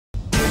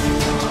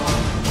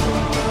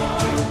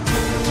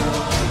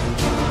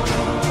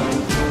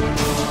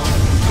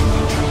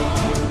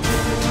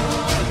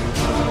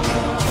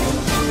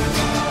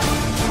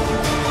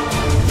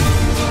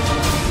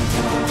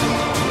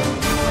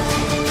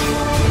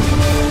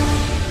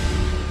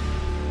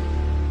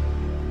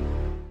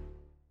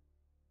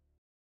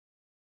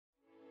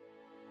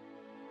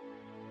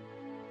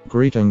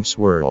Greetings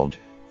world.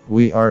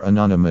 We are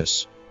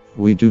anonymous.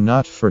 We do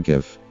not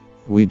forgive.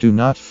 We do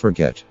not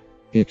forget.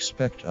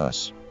 Expect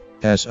us.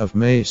 As of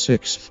May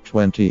 6,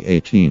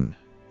 2018,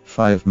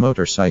 5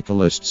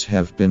 motorcyclists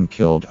have been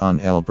killed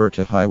on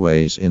Alberta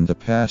highways in the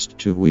past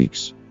 2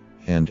 weeks,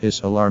 and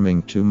is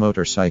alarming to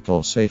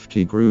motorcycle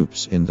safety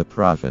groups in the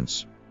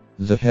province.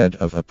 The head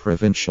of a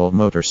provincial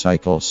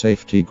motorcycle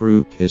safety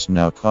group is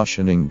now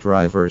cautioning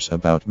drivers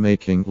about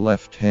making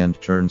left-hand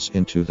turns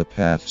into the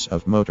paths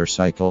of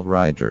motorcycle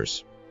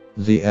riders.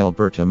 The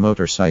Alberta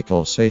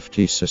Motorcycle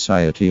Safety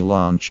Society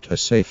launched a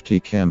safety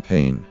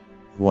campaign.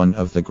 One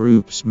of the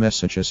group's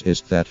messages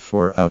is that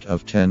 4 out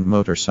of 10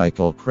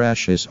 motorcycle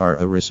crashes are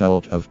a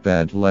result of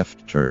bad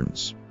left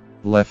turns.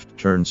 Left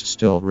turns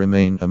still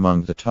remain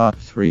among the top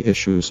 3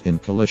 issues in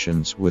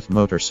collisions with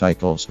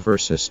motorcycles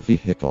versus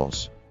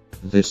vehicles.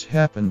 This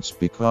happens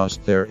because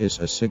there is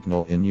a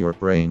signal in your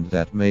brain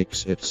that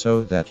makes it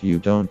so that you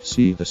don't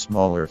see the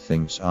smaller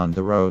things on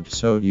the road,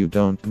 so you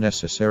don't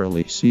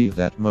necessarily see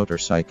that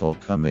motorcycle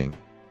coming.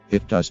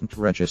 It doesn't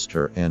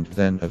register, and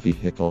then a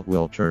vehicle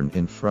will turn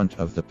in front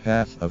of the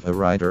path of a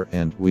rider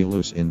and we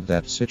lose in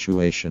that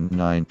situation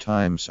 9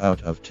 times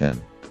out of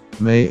 10.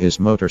 May is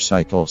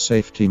Motorcycle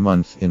Safety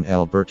Month in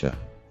Alberta.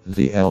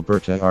 The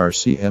Alberta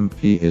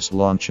RCMP is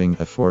launching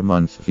a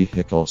 4-month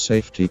vehicle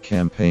safety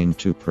campaign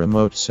to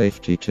promote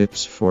safety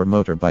tips for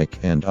motorbike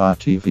and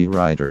ATV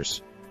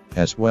riders,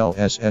 as well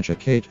as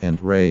educate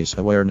and raise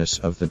awareness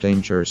of the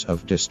dangers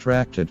of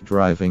distracted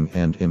driving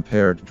and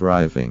impaired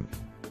driving.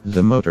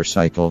 The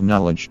motorcycle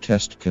knowledge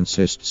test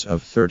consists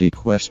of 30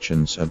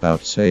 questions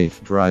about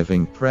safe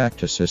driving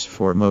practices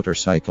for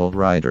motorcycle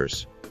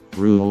riders,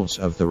 rules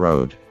of the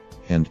road,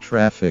 and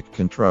traffic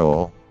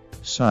control,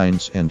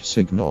 signs and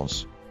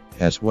signals,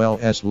 as well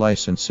as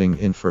licensing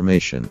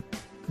information.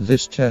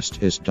 This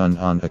test is done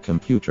on a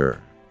computer.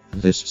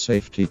 This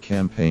safety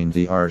campaign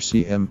the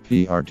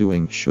RCMP are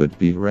doing should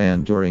be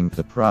ran during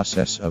the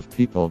process of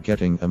people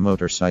getting a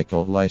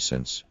motorcycle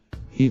license,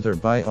 either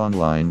by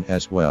online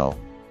as well,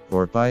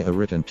 or by a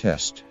written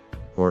test,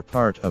 or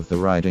part of the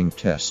riding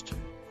test.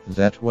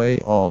 That way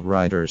all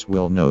riders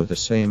will know the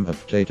same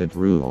updated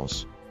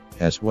rules,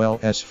 as well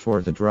as for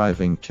the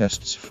driving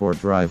tests for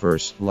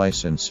driver's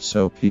license,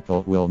 so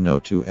people will know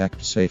to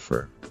act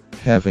safer.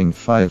 Having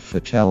 5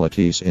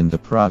 fatalities in the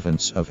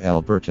province of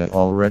Alberta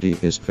already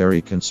is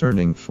very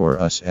concerning for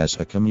us as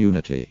a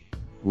community.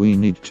 We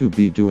need to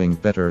be doing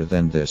better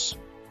than this.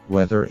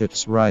 Whether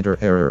it's rider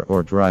error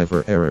or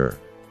driver error,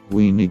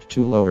 we need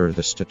to lower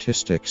the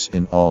statistics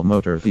in all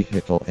motor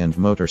vehicle and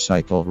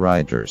motorcycle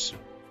riders.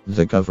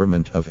 The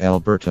Government of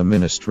Alberta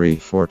Ministry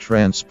for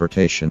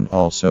Transportation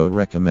also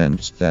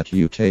recommends that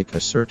you take a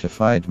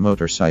certified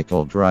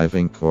motorcycle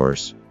driving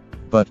course,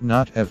 but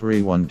not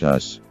everyone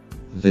does.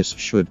 This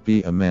should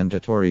be a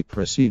mandatory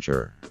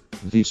procedure.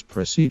 These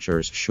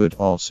procedures should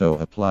also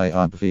apply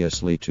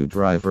obviously to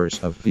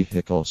drivers of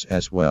vehicles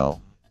as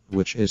well,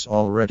 which is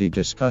already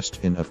discussed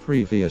in a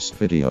previous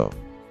video.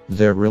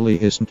 There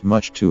really isn't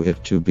much to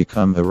it to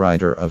become a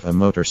rider of a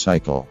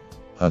motorcycle,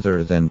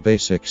 other than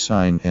basic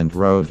sign and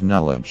road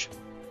knowledge.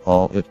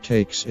 All it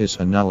takes is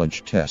a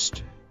knowledge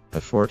test, a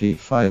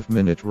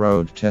 45-minute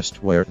road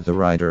test where the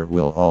rider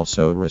will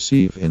also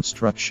receive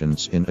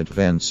instructions in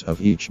advance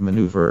of each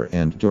maneuver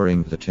and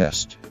during the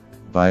test,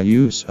 by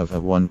use of a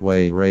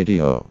one-way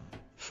radio,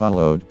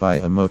 followed by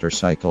a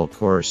motorcycle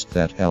course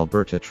that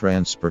Alberta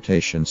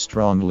Transportation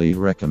strongly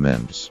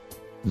recommends.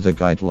 The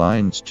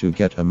guidelines to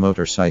get a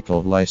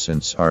motorcycle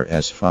license are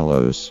as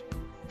follows.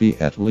 Be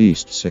at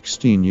least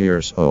 16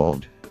 years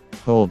old.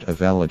 Hold a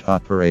valid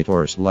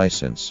operator's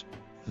license.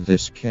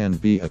 This can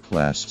be a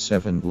Class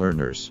 7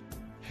 learners.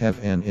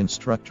 Have an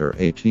instructor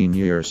 18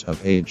 years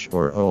of age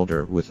or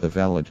older with a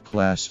valid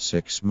Class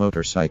 6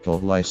 motorcycle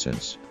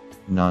license.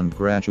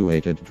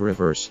 Non-graduated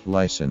driver's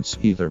license,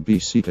 either be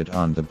seated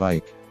on the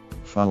bike,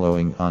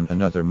 following on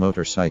another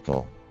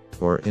motorcycle,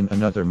 or in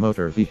another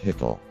motor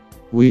vehicle.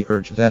 We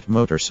urge that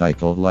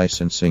motorcycle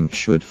licensing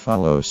should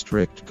follow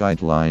strict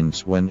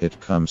guidelines when it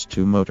comes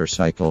to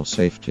motorcycle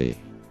safety,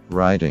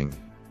 riding,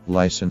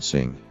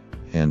 licensing,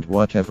 and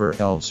whatever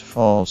else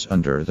falls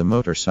under the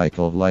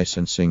motorcycle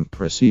licensing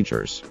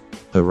procedures.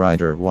 A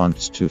rider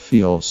wants to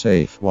feel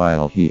safe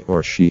while he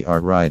or she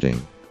are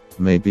riding.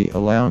 Maybe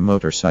allow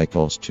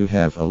motorcycles to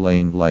have a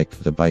lane like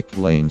the bike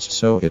lanes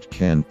so it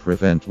can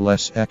prevent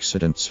less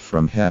accidents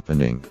from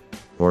happening.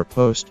 Or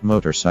post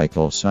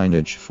motorcycle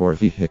signage for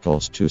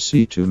vehicles to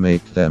see to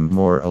make them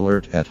more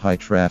alert at high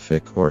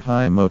traffic or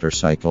high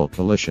motorcycle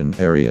collision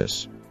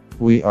areas.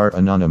 We are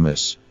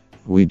anonymous.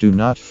 We do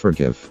not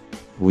forgive.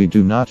 We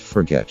do not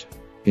forget.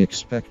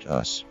 Expect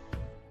us.